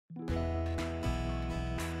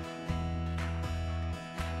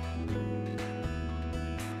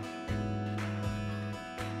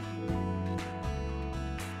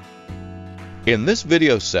In this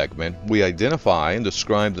video segment, we identify and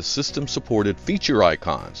describe the system-supported feature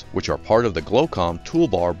icons, which are part of the gloCOM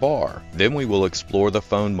Toolbar bar. Then we will explore the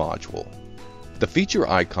phone module. The feature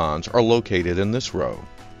icons are located in this row.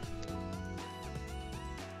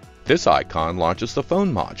 This icon launches the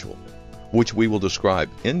phone module, which we will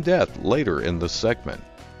describe in depth later in this segment.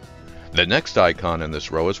 The next icon in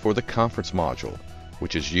this row is for the conference module,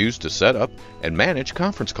 which is used to set up and manage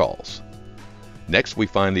conference calls. Next, we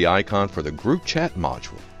find the icon for the group chat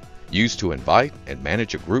module, used to invite and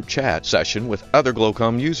manage a group chat session with other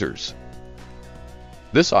gloCOM users.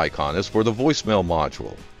 This icon is for the voicemail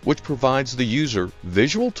module, which provides the user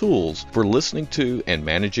visual tools for listening to and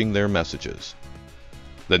managing their messages.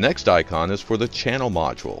 The next icon is for the channel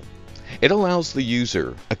module. It allows the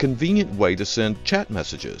user a convenient way to send chat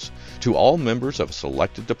messages to all members of a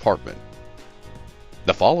selected department.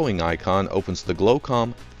 The following icon opens the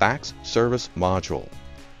gloCOM Fax Service module.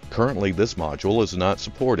 Currently, this module is not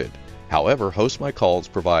supported. However,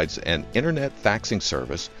 HostMyCalls provides an internet faxing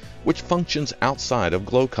service which functions outside of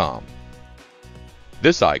gloCOM.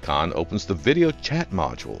 This icon opens the video chat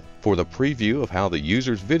module for the preview of how the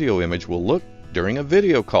user's video image will look during a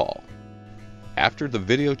video call. After the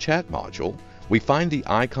video chat module, we find the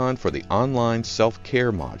icon for the online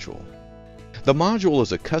self-care module. The module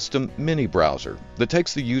is a custom mini browser that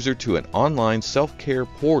takes the user to an online self-care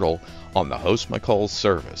portal on the HostMyCalls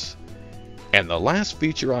service. And the last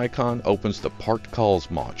feature icon opens the Parked Calls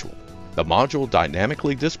module. The module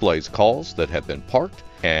dynamically displays calls that have been parked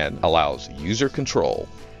and allows user control.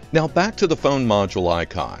 Now back to the phone module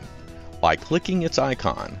icon. By clicking its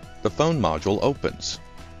icon, the phone module opens.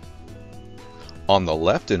 On the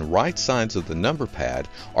left and right sides of the number pad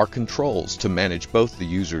are controls to manage both the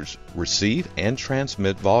user's receive and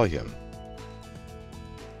transmit volume.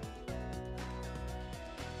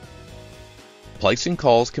 Placing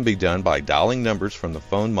calls can be done by dialing numbers from the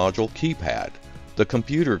phone module keypad, the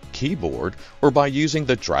computer keyboard, or by using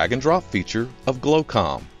the drag and drop feature of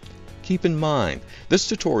gloCOM. Keep in mind, this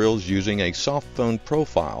tutorial is using a soft phone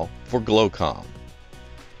profile for gloCOM.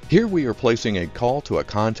 Here we are placing a call to a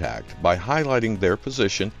contact by highlighting their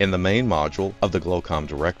position in the main module of the gloCOM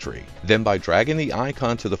directory. Then by dragging the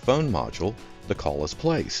icon to the phone module, the call is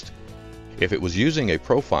placed. If it was using a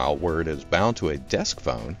profile where it is bound to a desk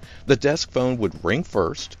phone, the desk phone would ring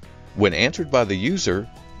first. When answered by the user,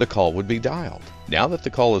 the call would be dialed. Now that the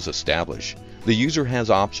call is established, the user has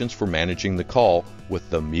options for managing the call with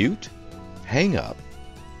the mute, hang up,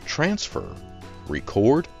 transfer,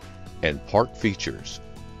 record, and park features.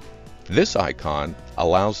 This icon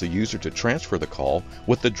allows the user to transfer the call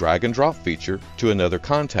with the drag and drop feature to another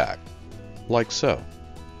contact, like so.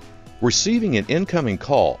 Receiving an incoming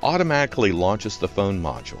call automatically launches the phone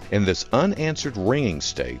module. In this unanswered ringing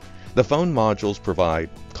state, the phone modules provide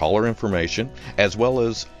caller information as well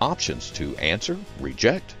as options to answer,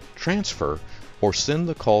 reject, transfer, or send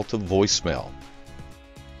the call to voicemail.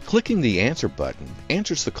 Clicking the answer button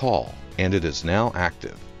answers the call, and it is now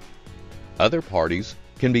active. Other parties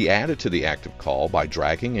can be added to the active call by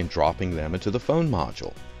dragging and dropping them into the phone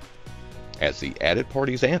module. As the added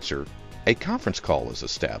parties answer, a conference call is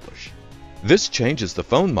established. This changes the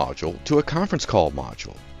phone module to a conference call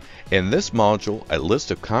module. In this module, a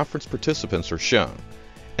list of conference participants are shown,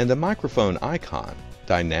 and the microphone icon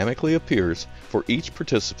dynamically appears for each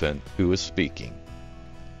participant who is speaking.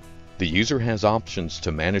 The user has options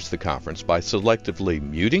to manage the conference by selectively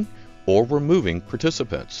muting or removing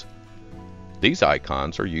participants. These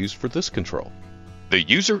icons are used for this control. The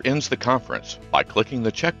user ends the conference by clicking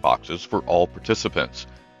the checkboxes for all participants,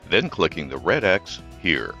 then clicking the red X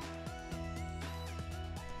here.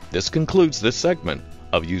 This concludes this segment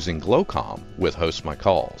of using gloCOM with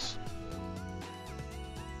HostMyCalls.